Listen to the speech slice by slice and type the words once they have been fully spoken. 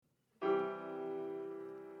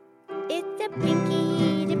It's the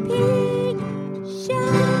Pinky the Pig Show.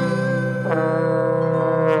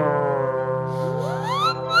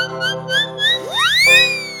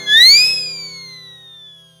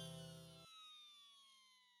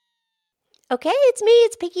 Okay, it's me.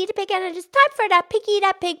 It's Pinky the Pig, and it is time for the Pinky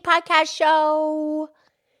the Pig podcast show.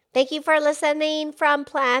 Thank you for listening from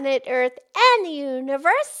planet Earth and the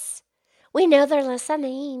universe. We know they're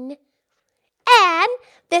listening. And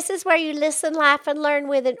this is where you listen, laugh, and learn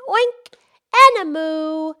with an oink and a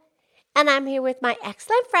moo. And I'm here with my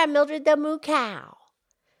excellent friend, Mildred the Moo Cow.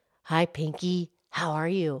 Hi, Pinky. How are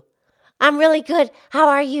you? I'm really good. How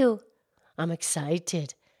are you? I'm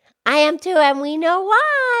excited. I am too, and we know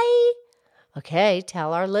why. Okay,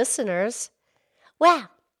 tell our listeners.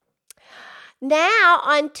 Well, now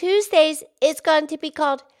on Tuesdays, it's going to be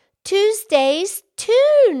called Tuesday's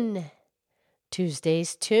Tune.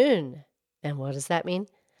 Tuesday's Tune. And what does that mean?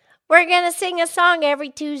 We're going to sing a song every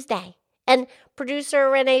Tuesday. And producer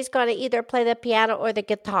Renee's going to either play the piano or the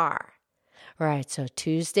guitar. All right, so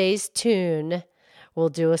Tuesday's Tune. We'll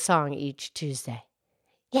do a song each Tuesday.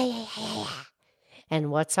 Yeah. And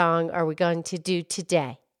what song are we going to do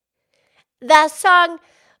today? The song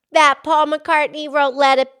that Paul McCartney wrote,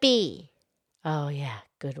 Let It Be. Oh, yeah,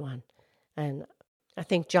 good one. And I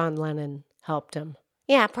think John Lennon helped him.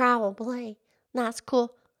 Yeah, probably. That's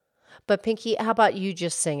cool. But Pinky, how about you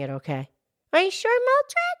just sing it, okay? Are you sure,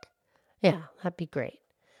 Mildred? Yeah, that'd be great.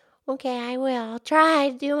 Okay, I will. I'll try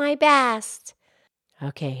to do my best.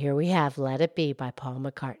 Okay, here we have Let It Be by Paul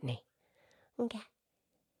McCartney. Okay.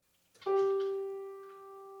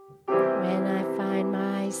 When I find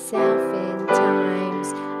myself in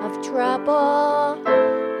times of trouble,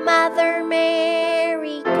 Mother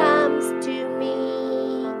Mary comes to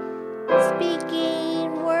me,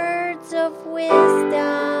 speaking words of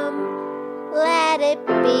wisdom, let it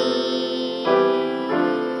be.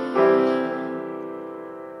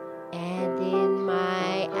 And in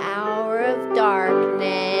my hour of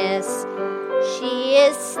darkness, she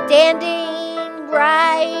is standing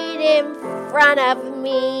right in front of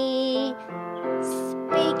me,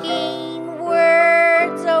 speaking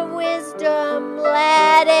words of wisdom,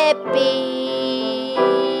 let it be.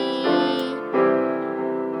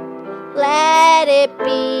 Let it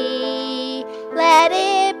be. Let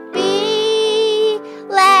it be.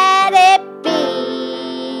 Let it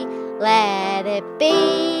be. Let it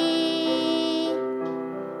be.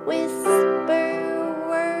 Whisper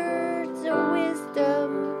words of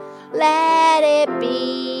wisdom, let it be.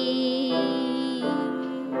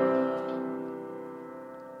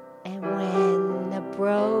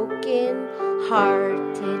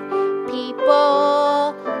 Broken-hearted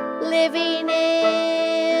people living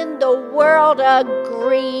in the world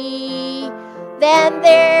agree, then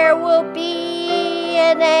there will be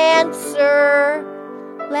an answer,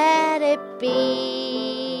 let it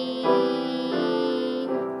be.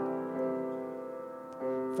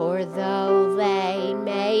 For though they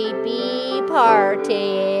may be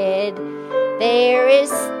parted, there is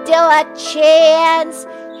still a chance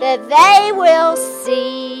that they will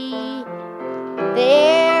see.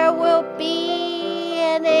 There will be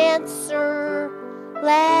an answer,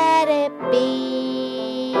 let it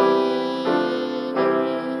be.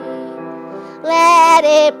 Let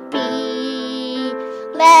it be.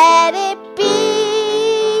 Let it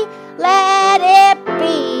be. Let it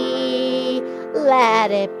be. Let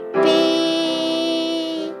it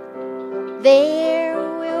be. There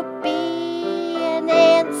will be an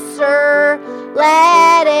answer,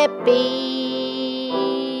 let it be.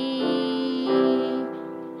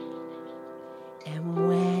 And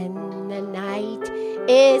when the night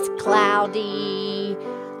is cloudy,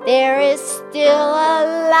 there is still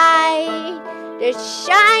a light that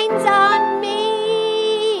shines on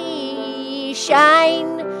me.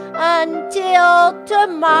 Shine until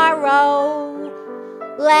tomorrow,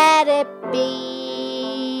 let it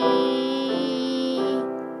be.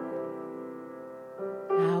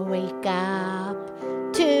 I wake up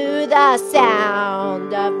to the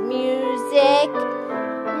sound of music.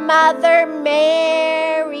 Mother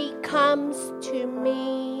Mary comes to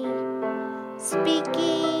me,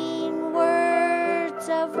 speaking words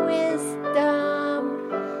of wisdom,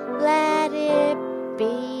 let it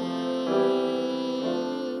be.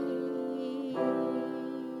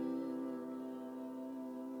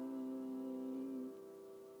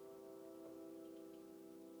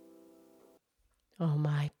 Oh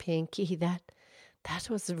my, Pinky, that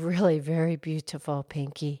was really very beautiful,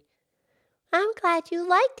 Pinky. I'm glad you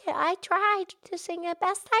liked it. I tried to sing the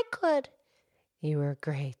best I could. You were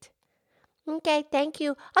great. Okay, thank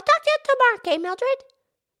you. I'll talk to you tomorrow, okay, Mildred?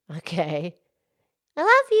 Okay. I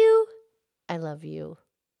love you. I love you.